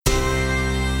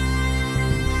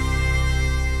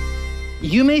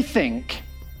You may think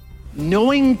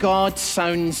knowing God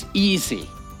sounds easy,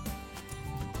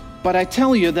 but I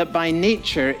tell you that by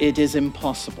nature it is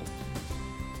impossible.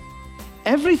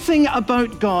 Everything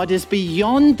about God is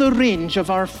beyond the range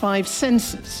of our five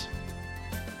senses.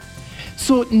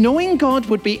 So knowing God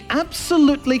would be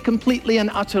absolutely, completely,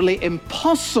 and utterly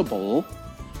impossible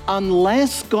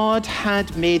unless God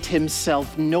had made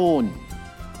himself known.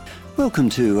 Welcome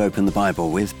to Open the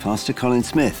Bible with Pastor Colin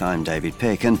Smith. I'm David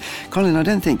Pick, and Colin, I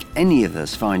don't think any of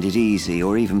us find it easy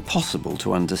or even possible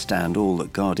to understand all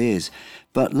that God is,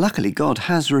 but luckily God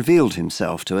has revealed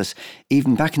himself to us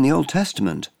even back in the Old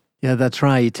Testament. Yeah, that's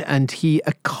right. And he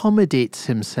accommodates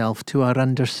himself to our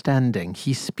understanding.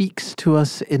 He speaks to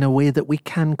us in a way that we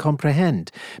can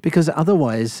comprehend, because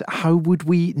otherwise, how would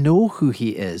we know who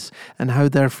he is? And how,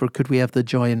 therefore, could we have the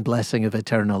joy and blessing of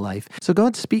eternal life? So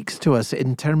God speaks to us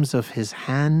in terms of his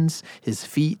hands, his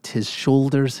feet, his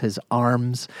shoulders, his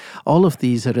arms. All of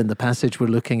these are in the passage we're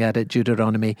looking at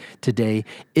Deuteronomy today.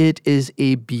 It is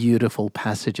a beautiful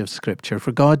passage of Scripture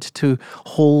for God to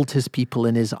hold his people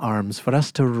in his arms, for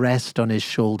us to rest on his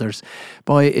shoulders.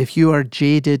 Boy, if you are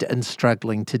jaded and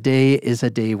struggling, today is a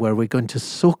day where we're going to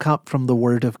soak up from the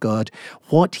Word of God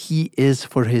what he is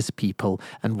for his people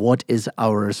and what is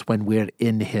ours when we're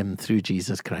in him through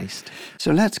Jesus Christ.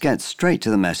 So let's get straight to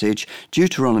the message,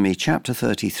 Deuteronomy chapter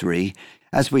 33.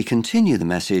 As we continue the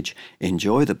message,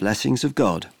 enjoy the blessings of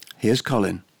God. Here's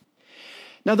Colin.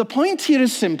 Now, the point here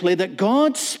is simply that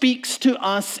God speaks to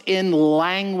us in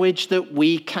language that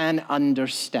we can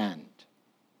understand.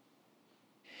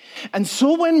 And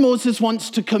so when Moses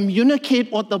wants to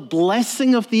communicate what the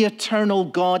blessing of the eternal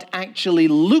God actually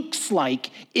looks like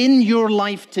in your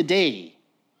life today,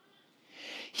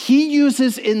 he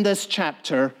uses in this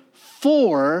chapter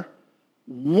 4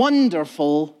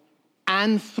 wonderful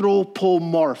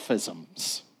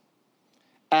anthropomorphisms.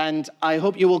 And I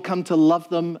hope you will come to love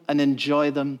them and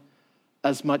enjoy them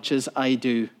as much as I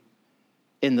do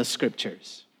in the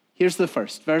scriptures. Here's the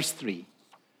first, verse 3.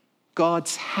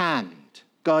 God's hand.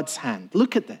 God's hand.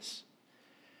 Look at this.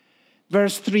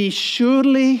 Verse 3,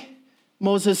 surely,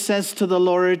 Moses says to the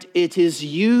Lord, it is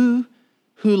you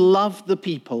who love the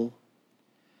people,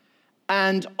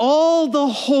 and all the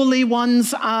holy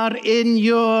ones are in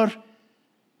your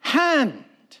hand.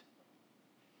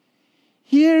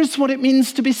 Here's what it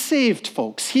means to be saved,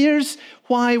 folks. Here's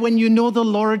why when you know the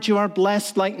Lord, you are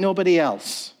blessed like nobody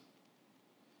else.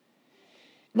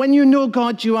 When you know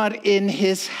God, you are in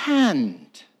his hand.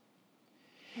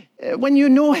 When you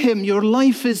know him, your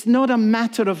life is not a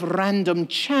matter of random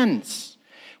chance.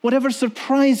 Whatever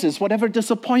surprises, whatever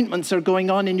disappointments are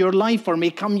going on in your life or may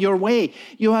come your way,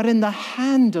 you are in the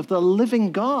hand of the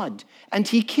living God, and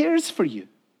he cares for you.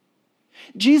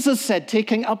 Jesus said,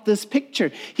 taking up this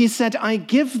picture, he said, I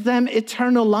give them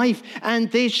eternal life,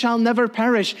 and they shall never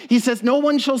perish. He says, no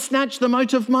one shall snatch them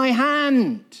out of my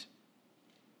hand.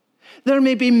 There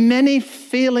may be many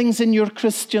failings in your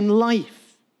Christian life.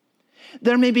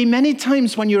 There may be many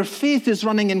times when your faith is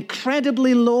running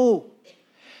incredibly low.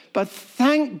 But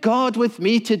thank God with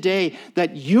me today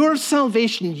that your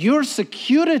salvation, your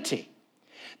security,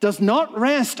 does not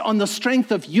rest on the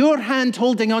strength of your hand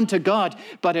holding on to God,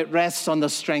 but it rests on the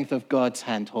strength of God's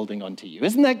hand holding on to you.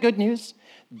 Isn't that good news?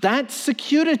 That's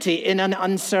security in an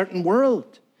uncertain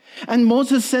world. And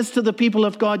Moses says to the people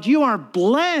of God, you are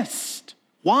blessed.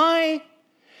 Why?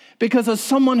 Because as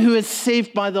someone who is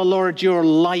saved by the Lord, your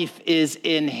life is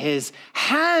in his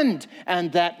hand,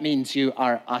 and that means you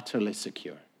are utterly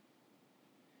secure.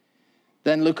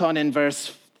 Then look on in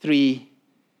verse 3,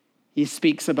 he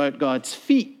speaks about God's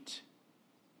feet.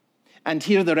 And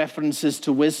here the reference is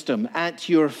to wisdom. At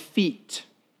your feet,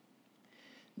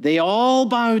 they all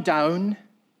bow down,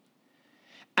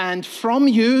 and from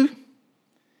you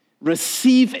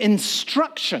receive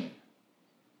instruction,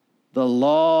 the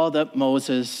law that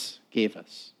Moses gave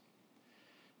us.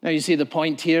 Now you see the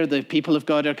point here. The people of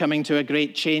God are coming to a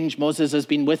great change. Moses has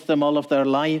been with them all of their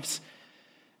lives.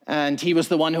 And he was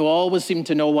the one who always seemed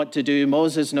to know what to do.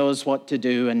 Moses knows what to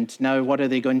do. And now what are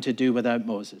they going to do without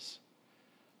Moses?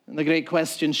 And the great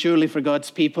question, surely for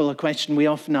God's people, a question we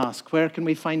often ask, where can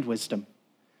we find wisdom?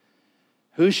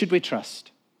 Who should we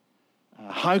trust?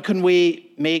 How can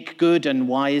we make good and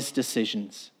wise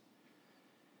decisions?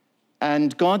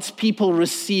 And God's people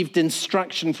received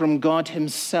instruction from God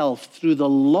himself through the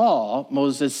law,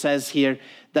 Moses says here,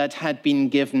 that had been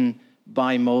given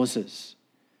by Moses.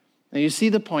 Now you see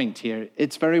the point here.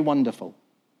 It's very wonderful.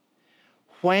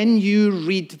 When you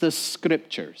read the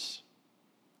scriptures,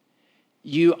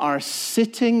 you are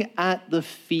sitting at the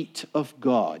feet of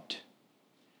God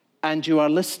and you are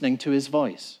listening to his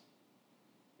voice.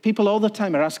 People all the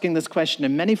time are asking this question,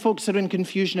 and many folks are in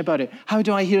confusion about it. How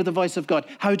do I hear the voice of God?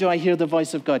 How do I hear the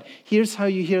voice of God? Here's how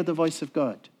you hear the voice of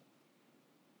God.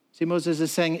 See, Moses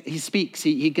is saying, he speaks,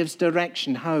 he gives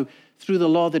direction. How? Through the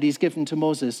law that he's given to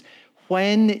Moses.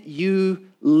 When you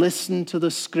listen to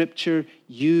the scripture,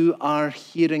 you are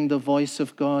hearing the voice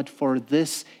of God, for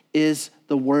this is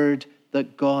the word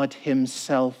that God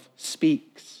himself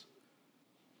speaks.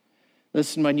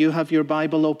 Listen, when you have your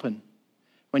Bible open,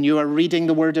 when you are reading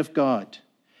the word of God,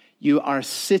 you are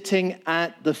sitting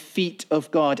at the feet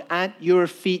of God. At your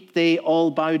feet they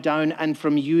all bow down, and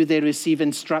from you they receive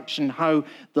instruction. How?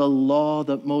 The law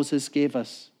that Moses gave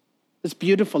us. It's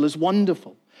beautiful, it's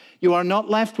wonderful. You are not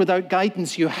left without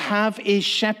guidance. You have a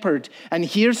shepherd. And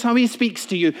here's how he speaks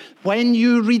to you. When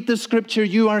you read the scripture,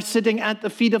 you are sitting at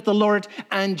the feet of the Lord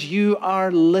and you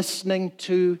are listening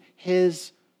to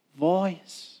his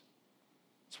voice.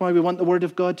 That's why we want the word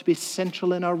of God to be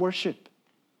central in our worship.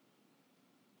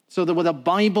 So that with a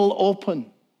Bible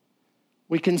open,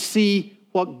 we can see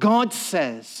what God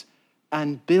says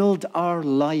and build our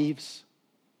lives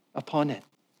upon it.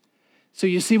 So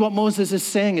you see what Moses is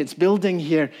saying. It's building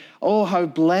here. Oh, how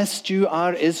blessed you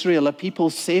are, Israel, a people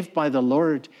saved by the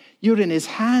Lord. You're in his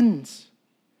hands.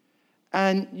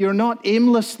 And you're not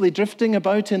aimlessly drifting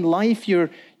about in life. You're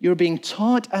being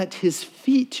taught at his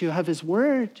feet. You have his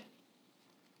word.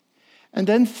 And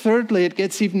then thirdly, it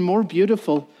gets even more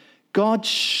beautiful. God's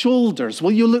shoulders.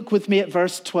 Will you look with me at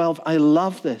verse 12? I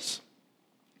love this.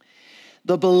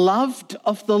 The beloved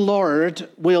of the Lord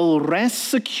will rest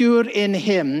secure in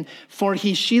him, for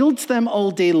he shields them all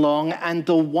day long, and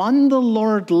the one the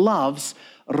Lord loves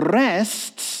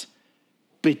rests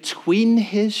between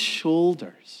his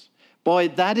shoulders. Boy,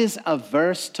 that is a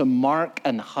verse to mark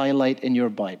and highlight in your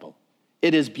Bible.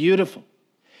 It is beautiful.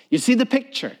 You see the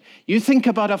picture. You think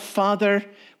about a father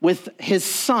with his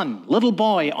son, little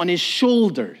boy, on his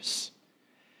shoulders.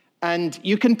 And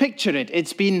you can picture it.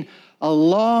 It's been a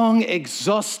long,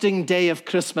 exhausting day of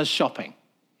Christmas shopping.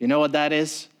 You know what that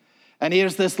is? And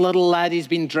here's this little lad. He's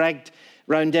been dragged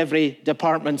around every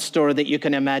department store that you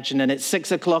can imagine. And it's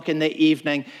 6 o'clock in the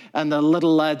evening, and the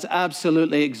little lad's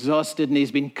absolutely exhausted, and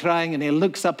he's been crying, and he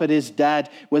looks up at his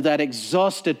dad with that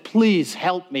exhausted, please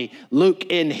help me, look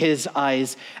in his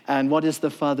eyes. And what does the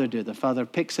father do? The father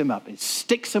picks him up, he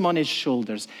sticks him on his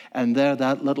shoulders, and there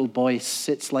that little boy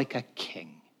sits like a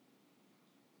king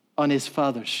on his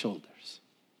father's shoulders.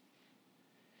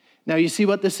 Now, you see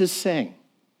what this is saying?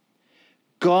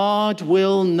 God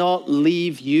will not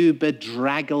leave you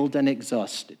bedraggled and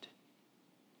exhausted.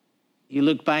 You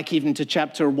look back even to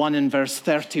chapter 1 and verse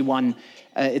 31.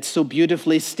 It's so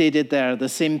beautifully stated there, the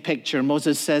same picture.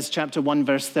 Moses says, chapter 1,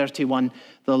 verse 31,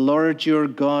 the Lord your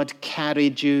God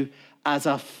carried you as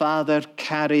a father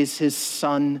carries his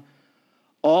son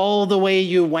all the way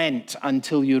you went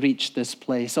until you reached this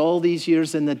place. All these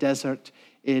years in the desert,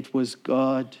 it was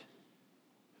God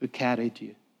who carried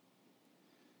you.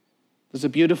 There's a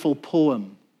beautiful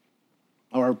poem,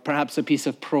 or perhaps a piece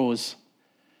of prose,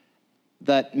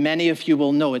 that many of you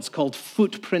will know. It's called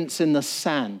Footprints in the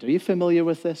Sand. Are you familiar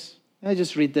with this? I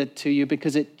just read that to you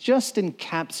because it just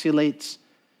encapsulates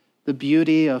the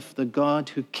beauty of the God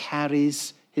who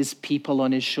carries his people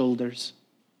on his shoulders.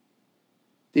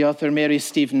 The author Mary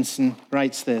Stevenson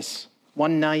writes this: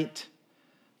 one night,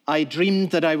 I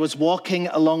dreamed that I was walking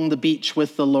along the beach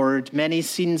with the Lord. Many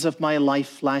scenes of my life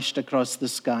flashed across the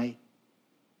sky.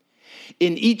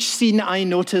 In each scene, I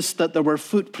noticed that there were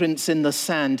footprints in the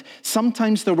sand.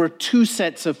 Sometimes there were 2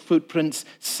 sets of footprints.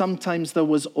 Sometimes there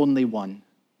was only one.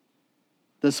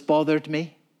 This bothered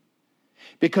me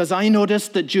because I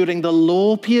noticed that during the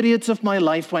low periods of my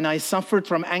life, when I suffered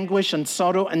from anguish and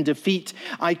sorrow and defeat,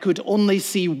 I could only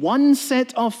see 1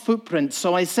 set of footprints.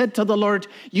 So I said to the Lord,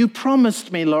 you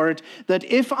promised me, Lord, that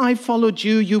if I followed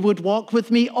you, you would walk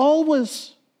with me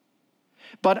always.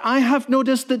 But I have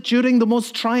noticed that during the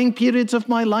most trying periods of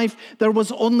my life, there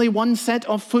was only 1 set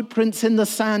of footprints in the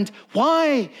sand.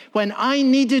 Why? When I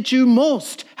needed you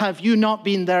most, have you not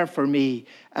been there for me?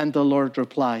 And the Lord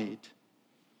replied,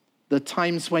 the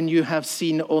times when you have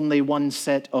seen only 1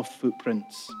 set of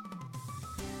footprints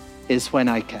is when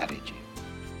I carried you.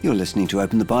 You're listening to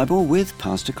Open the Bible with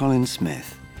Pastor Colin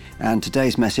Smith. And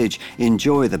today's message,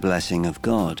 Enjoy the Blessing of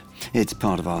God. It's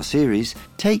part of our series,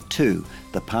 Take 2,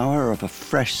 The Power of a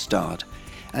Fresh Start.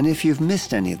 And if you've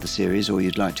missed any of the series or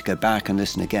you'd like to go back and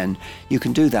listen again, you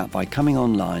can do that by coming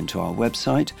online to our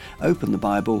website,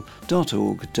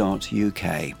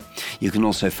 openthebible.org.uk. You can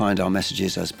also find our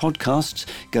messages as podcasts.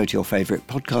 Go to your favourite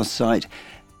podcast site,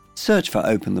 search for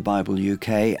Open the Bible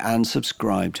UK and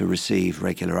subscribe to receive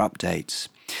regular updates.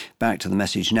 Back to the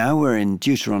message now. We're in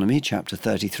Deuteronomy chapter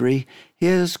 33.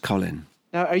 Here's Colin.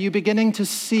 Now, are you beginning to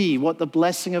see what the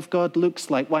blessing of God looks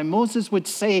like? Why Moses would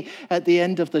say at the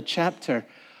end of the chapter,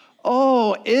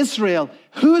 "Oh, Israel,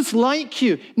 who's like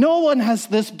you? No one has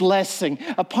this blessing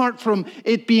apart from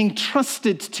it being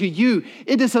trusted to you.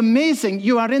 It is amazing.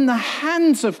 You are in the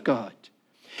hands of God,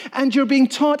 and you're being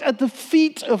taught at the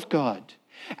feet of God,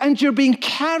 and you're being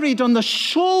carried on the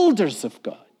shoulders of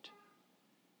God."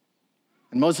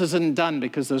 And Moses isn't done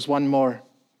because there's one more.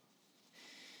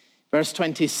 Verse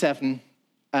 27,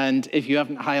 and if you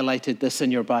haven't highlighted this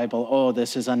in your Bible, oh,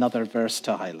 this is another verse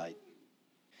to highlight.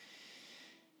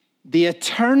 "The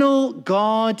eternal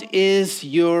God is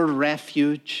your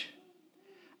refuge,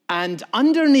 and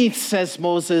underneath," says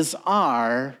Moses,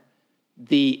 "are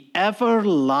the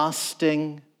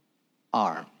everlasting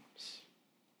arms."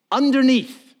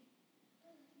 Underneath,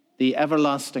 the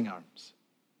everlasting arms.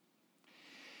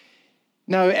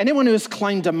 Now, anyone who has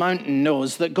climbed a mountain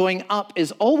knows that going up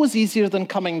is always easier than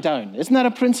coming down. Isn't that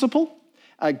a principle?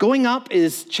 Going up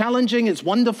is challenging, it's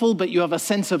wonderful, but you have a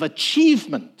sense of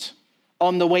achievement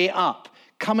on the way up.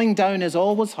 Coming down is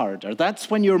always harder. That's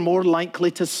when you're more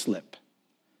likely to slip.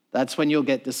 That's when you'll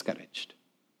get discouraged.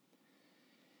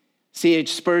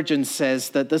 C.H. Spurgeon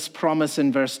says that this promise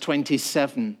in verse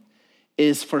 27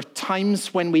 is for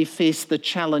times when we face the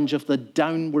challenge of the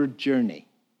downward journey.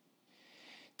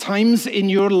 Times in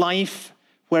your life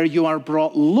where you are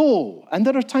brought low. And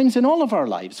there are times in all of our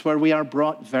lives where we are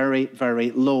brought very,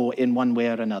 very low in one way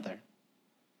or another.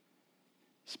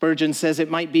 Spurgeon says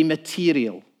it might be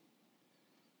material.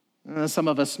 Some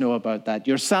of us know about that.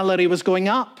 Your salary was going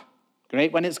up.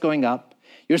 Great when it's going up.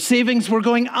 Your savings were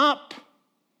going up.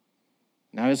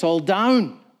 Now it's all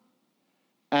down.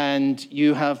 And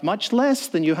you have much less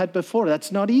than you had before.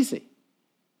 That's not easy.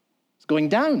 It's going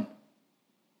down.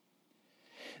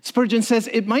 Spurgeon says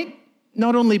it might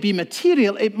not only be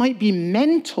material, it might be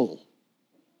mental.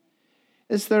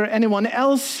 Is there anyone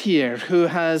else here who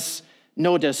has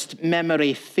noticed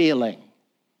memory failing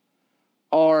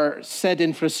or said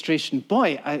in frustration,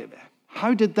 "Boy,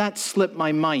 how did that slip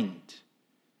my mind?"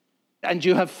 And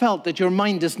you have felt that your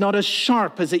mind is not as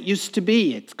sharp as it used to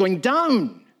be. It's going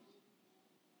down.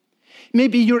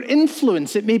 Maybe your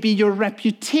influence, it may be your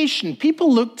reputation.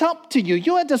 People looked up to you.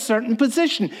 You had a certain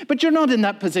position, but you're not in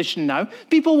that position now.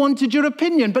 People wanted your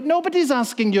opinion, but nobody's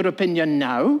asking your opinion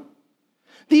now.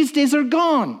 These days are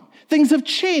gone. Things have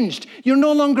changed. You're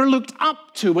no longer looked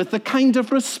up to with the kind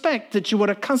of respect that you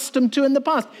were accustomed to in the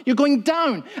past. You're going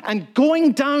down, and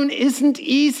going down isn't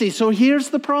easy. So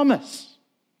here's the promise.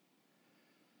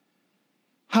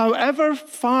 However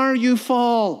far you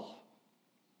fall,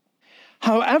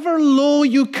 however low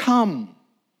you come,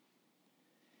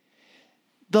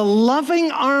 the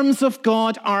loving arms of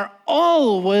God are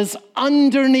always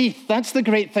underneath. That's the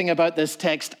great thing about this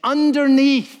text.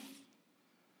 Underneath,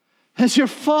 as you're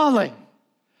falling,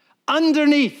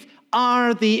 underneath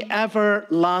are the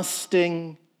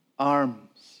everlasting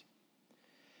arms.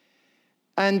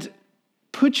 And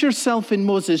put yourself in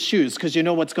Moses' shoes, because you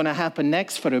know what's going to happen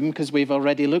next for him, because we've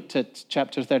already looked at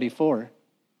chapter 34.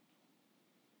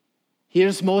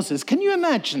 Here's Moses. Can you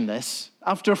imagine this?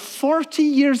 After 40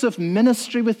 years of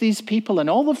ministry with these people and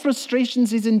all the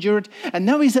frustrations he's endured, and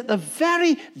now he's at the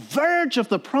very verge of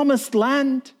the promised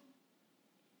land.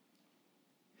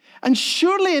 And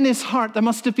surely in his heart there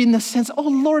must have been this sense, "Oh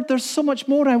Lord, there's so much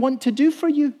more I want to do for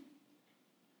you."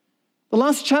 The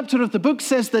last chapter of the book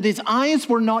says that his eyes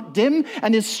were not dim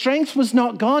and his strength was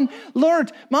not gone.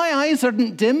 "Lord, my eyes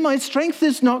aren't dim, my strength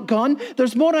is not gone.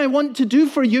 There's more I want to do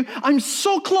for you. I'm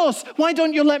so close. Why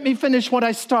don't you let me finish what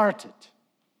I started?"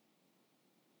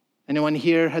 Anyone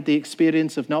here had the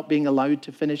experience of not being allowed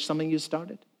to finish something you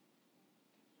started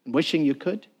and wishing you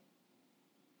could?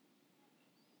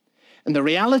 And the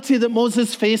reality that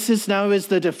Moses faces now is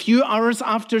that a few hours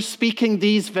after speaking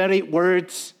these very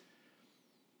words,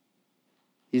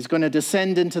 he's going to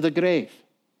descend into the grave.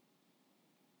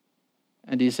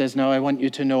 And he says, "Now I want you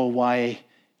to know why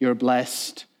you're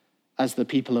blessed as the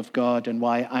people of God and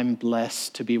why I'm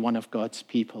blessed to be one of God's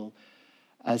people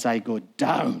as I go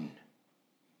down.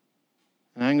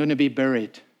 And I'm going to be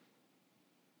buried.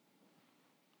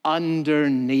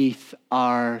 Underneath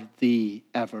are the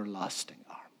everlasting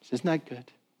arms." Isn't that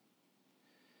good?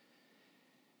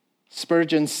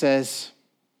 Spurgeon says,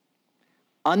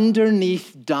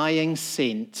 underneath dying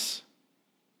saints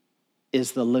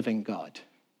is the living God.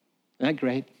 Isn't that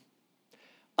great?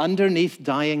 Underneath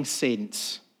dying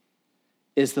saints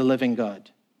is the living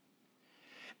God.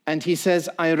 And he says,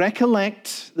 I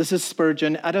recollect, this is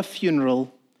Spurgeon, at a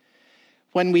funeral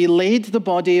when we laid the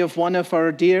body of one of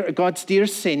God's dear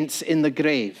saints in the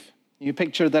grave. You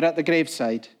picture they're at the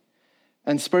graveside.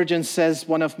 And Spurgeon says,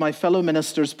 one of my fellow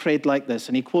ministers prayed like this,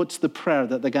 and he quotes the prayer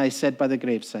that the guy said by the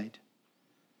graveside.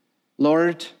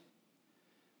 Lord,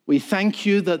 we thank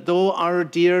you that though our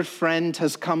dear friend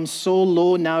has come so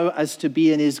low now as to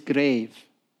be in his grave,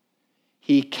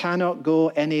 he cannot go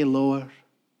any lower.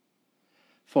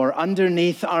 For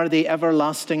underneath are the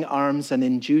everlasting arms, and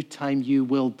in due time you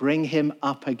will bring him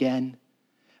up again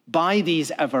by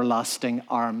these everlasting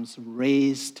arms,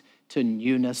 raised to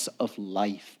newness of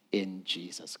life in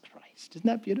Jesus Christ. Isn't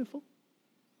that beautiful?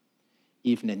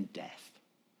 Even in death.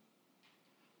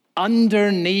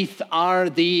 Underneath are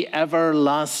the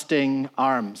everlasting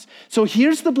arms. So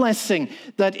here's the blessing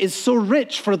that is so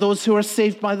rich for those who are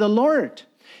saved by the Lord.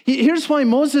 Here's why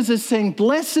Moses is saying,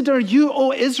 blessed are you,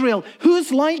 O Israel.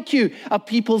 Who's like you? A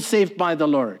people saved by the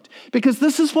Lord. Because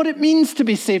this is what it means to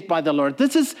be saved by the Lord.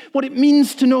 This is what it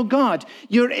means to know God.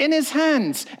 You're in his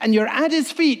hands, and you're at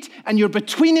his feet, and you're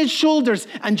between his shoulders,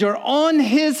 and you're on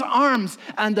his arms.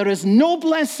 And there is no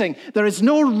blessing, there is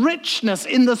no richness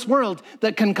in this world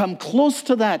that can come close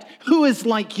to that. Who is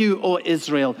like you, O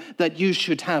Israel, that you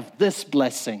should have this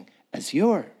blessing as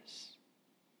yours?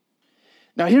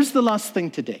 Now, here's the last thing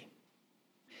today.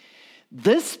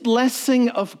 This blessing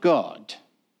of God,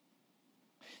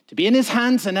 to be in his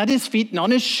hands and at his feet and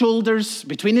on his shoulders,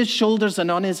 between his shoulders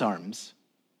and on his arms,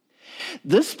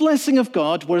 this blessing of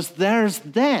God was theirs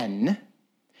then,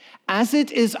 as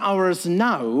it is ours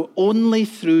now, only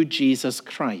through Jesus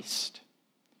Christ.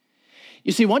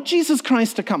 You see, what Jesus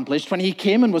Christ accomplished when he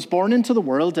came and was born into the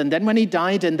world, and then when he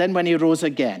died, and then when he rose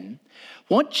again,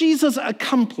 what Jesus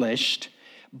accomplished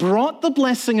brought the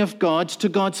blessing of God to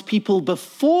God's people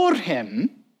before him,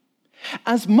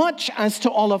 as much as to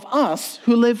all of us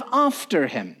who live after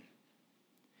him.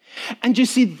 And you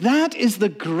see, that is the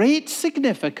great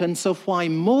significance of why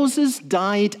Moses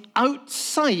died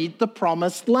outside the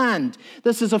promised land.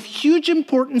 This is of huge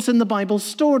importance in the Bible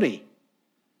story.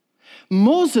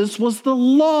 Moses was the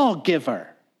lawgiver.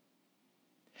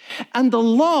 And the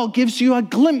law gives you a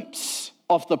glimpse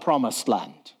of the promised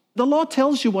land. The law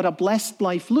tells you what a blessed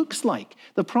life looks like.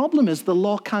 The problem is the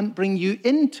law can't bring you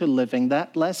into living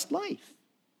that blessed life.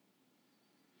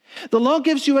 The law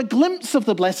gives you a glimpse of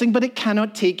the blessing, but it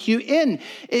cannot take you in.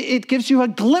 It gives you a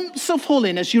glimpse of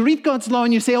holiness. You read God's law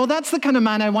and you say, oh, that's the kind of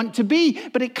man I want to be,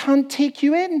 but it can't take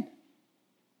you in.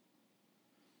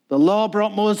 The law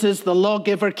brought Moses, the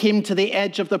lawgiver, came to the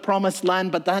edge of the promised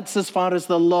land, but that's as far as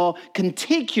the law can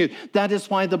take you. That is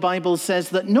why the Bible says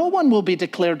that no one will be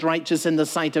declared righteous in the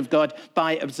sight of God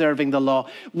by observing the law.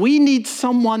 We need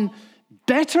someone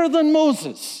better than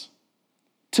Moses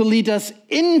to lead us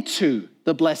into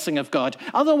the blessing of God.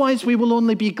 Otherwise, we will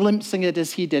only be glimpsing it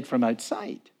as he did from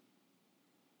outside.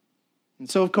 And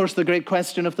so, of course, the great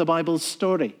question of the Bible's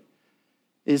story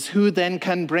is who then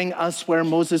can bring us where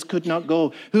Moses could not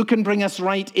go? Who can bring us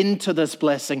right into this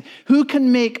blessing? Who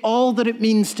can make all that it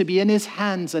means to be in his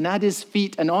hands and at his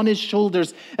feet and on his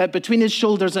shoulders, between his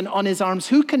shoulders and on his arms?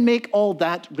 Who can make all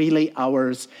that really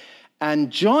ours? And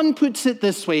John puts it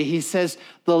this way. He says,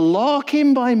 the law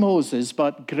came by Moses,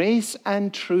 but grace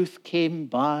and truth came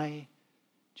by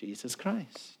Jesus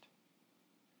Christ.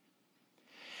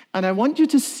 And I want you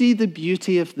to see the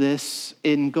beauty of this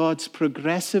in God's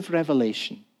progressive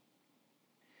revelation.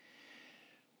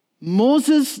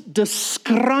 Moses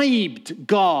described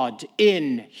God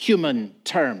in human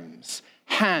terms: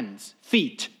 hands,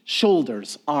 feet,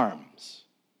 shoulders, arms.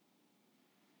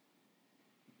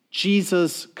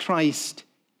 Jesus Christ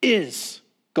is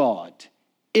God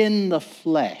in the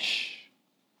flesh: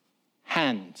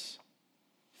 hands,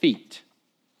 feet,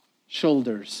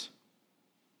 shoulders,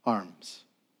 arms.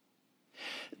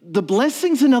 The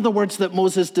blessings, in other words, that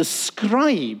Moses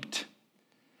described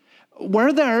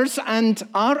were theirs and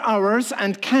are ours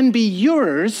and can be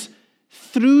yours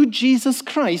through Jesus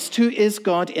Christ, who is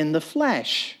God in the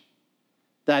flesh.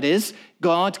 That is,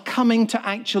 God coming to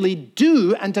actually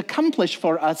do and accomplish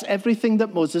for us everything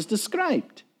that Moses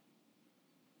described.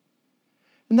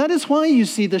 And that is why you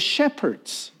see the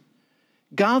shepherds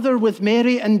gather with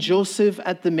Mary and Joseph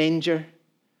at the manger,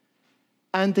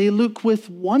 and they look with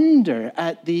wonder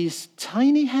at these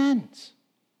tiny hands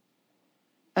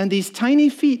and these tiny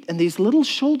feet and these little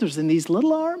shoulders and these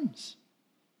little arms.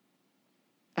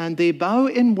 And they bow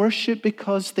in worship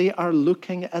because they are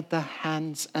looking at the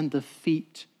hands and the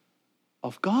feet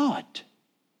of God.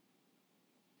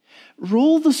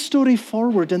 Roll the story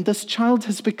forward, and this child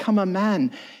has become a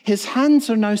man. His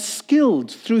hands are now skilled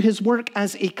through his work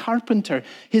as a carpenter.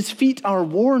 His feet are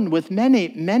worn with many,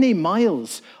 many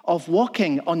miles of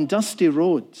walking on dusty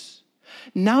roads.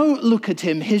 Now look at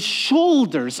him. His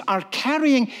shoulders are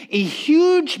carrying a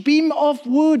huge beam of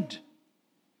wood.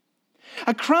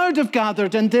 A crowd have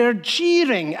gathered and they're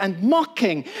jeering and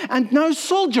mocking. And now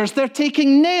soldiers, they're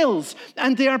taking nails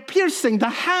and they are piercing the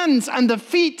hands and the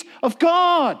feet of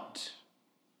God.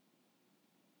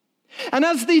 And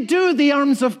as they do, the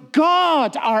arms of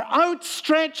God are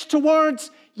outstretched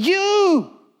towards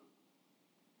you.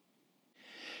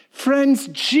 Friends,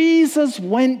 Jesus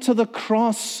went to the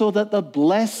cross so that the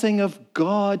blessing of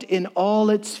God in all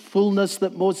its fullness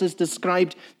that Moses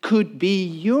described could be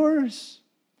yours.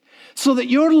 So that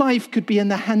your life could be in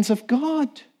the hands of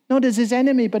God, not as his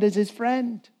enemy, but as his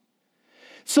friend.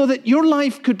 So that your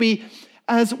life could be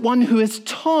as one who is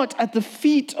taught at the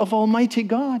feet of Almighty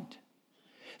God.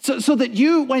 So that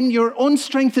you, when your own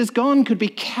strength is gone, could be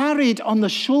carried on the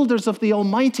shoulders of the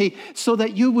Almighty, so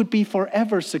that you would be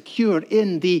forever secure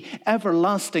in the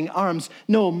everlasting arms,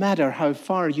 no matter how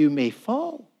far you may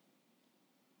fall.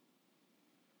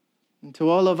 And to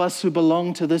all of us who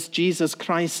belong to this Jesus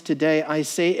Christ today, I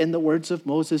say in the words of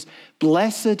Moses,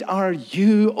 blessed are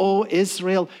you, O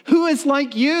Israel. Who is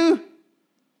like you?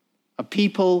 A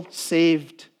people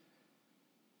saved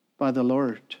by the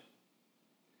Lord.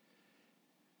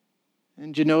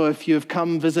 And you know, if you've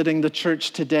come visiting the church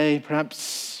today,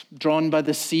 perhaps drawn by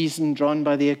the season, drawn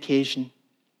by the occasion,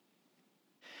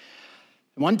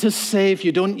 I want to say, if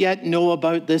you don't yet know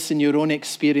about this in your own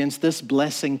experience, this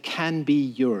blessing can be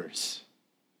yours.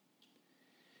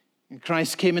 And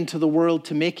Christ came into the world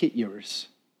to make it yours.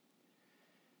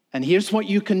 And here's what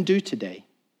you can do today.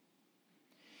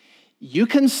 You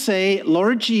can say,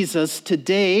 Lord Jesus,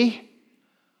 today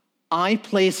I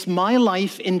place my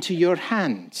life into your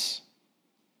hands.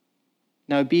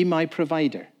 Now be my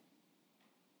provider.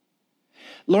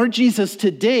 Lord Jesus,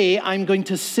 today I'm going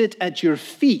to sit at your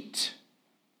feet.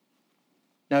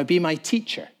 Now be my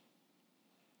teacher.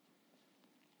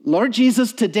 Lord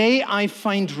Jesus, today I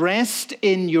find rest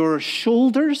in your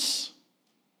shoulders.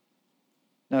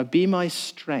 Now be my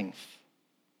strength.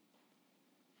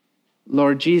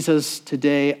 Lord Jesus,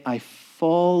 today I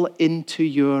fall into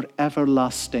your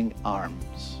everlasting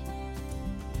arms.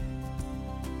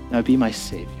 Now be my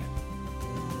Savior.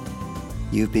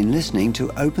 You've been listening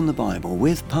to Open the Bible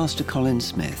with Pastor Colin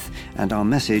Smith and our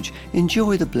message,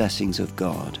 Enjoy the Blessings of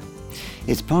God.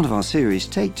 It's part of our series,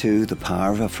 Take 2, The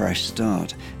Power of a Fresh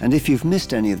Start. And if you've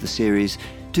missed any of the series,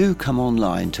 do come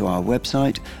online to our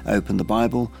website,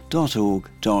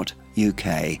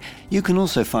 openthebible.org.uk. You can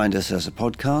also find us as a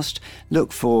podcast.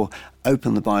 Look for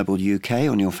Open the Bible UK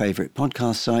on your favourite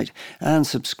podcast site and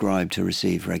subscribe to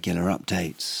receive regular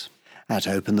updates. At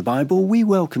Open the Bible, we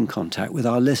welcome contact with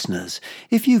our listeners.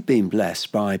 If you've been blessed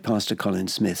by Pastor Colin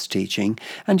Smith's teaching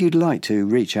and you'd like to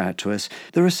reach out to us,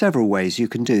 there are several ways you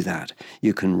can do that.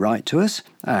 You can write to us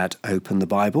at Open the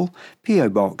Bible, P.O.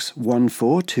 Box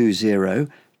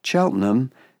 1420,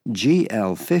 Cheltenham,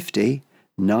 GL50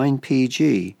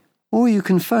 9PG, or you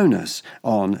can phone us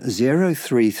on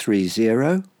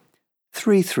 0330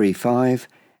 335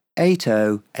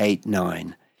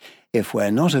 8089. If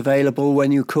we're not available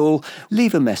when you call,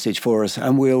 leave a message for us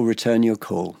and we'll return your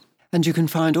call. And you can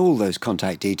find all those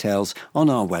contact details on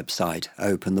our website,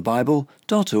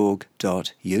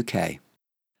 openthebible.org.uk.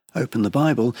 Open the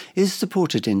Bible is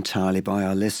supported entirely by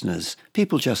our listeners,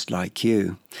 people just like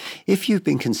you. If you've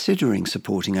been considering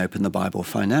supporting Open the Bible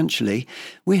financially,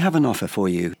 we have an offer for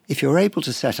you. If you're able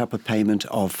to set up a payment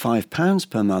of £5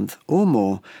 per month or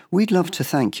more, we'd love to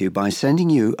thank you by sending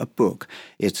you a book.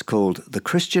 It's called The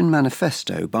Christian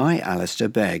Manifesto by Alistair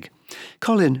Begg.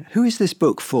 Colin, who is this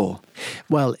book for?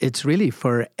 Well, it's really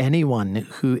for anyone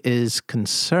who is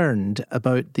concerned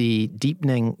about the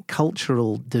deepening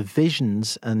cultural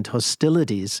divisions and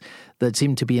hostilities that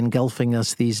seem to be engulfing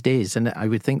us these days. And I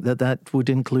would think that that would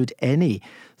include any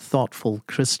thoughtful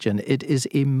Christian. It is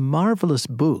a marvelous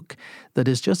book that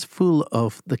is just full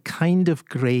of the kind of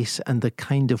grace and the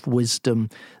kind of wisdom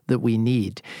that we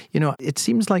need. You know, it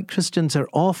seems like Christians are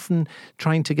often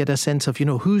trying to get a sense of,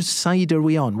 whose side are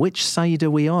we on? Which side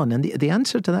are we on? And the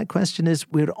answer to that question is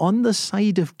we're on the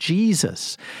side of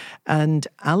Jesus. And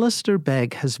Alistair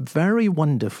Begg has very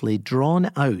wonderfully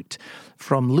drawn out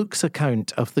from Luke's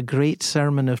account of the great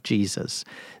sermon of Jesus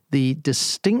the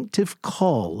distinctive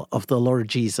call of the Lord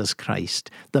Jesus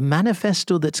Christ, the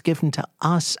manifesto that's given to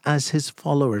us as his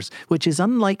followers, which is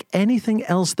unlike anything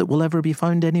else that will ever be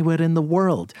found anywhere in the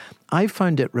world. I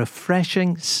found it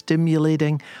refreshing,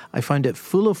 stimulating. I found it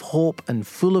full of hope and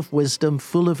full of wisdom,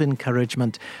 full of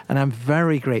encouragement. And I'm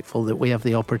very grateful that we have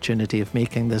the opportunity of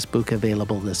making this book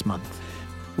available this month.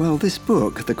 Well, this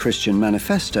book, The Christian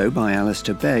Manifesto by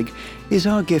Alistair Begg, is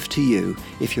our gift to you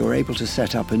if you're able to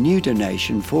set up a new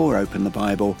donation for Open the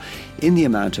Bible in the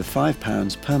amount of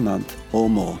 £5 per month or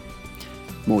more.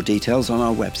 More details on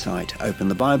our website,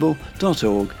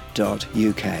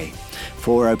 openthebible.org.uk.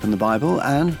 For Open the Bible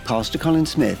and Pastor Colin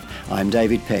Smith, I'm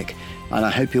David Pick, and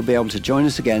I hope you'll be able to join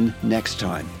us again next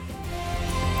time.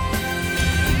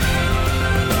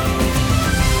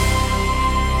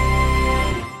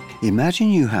 Imagine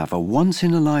you have a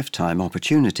once-in-a-lifetime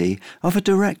opportunity of a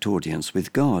direct audience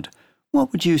with God.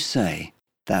 What would you say?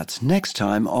 That's next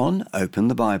time on Open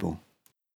the Bible.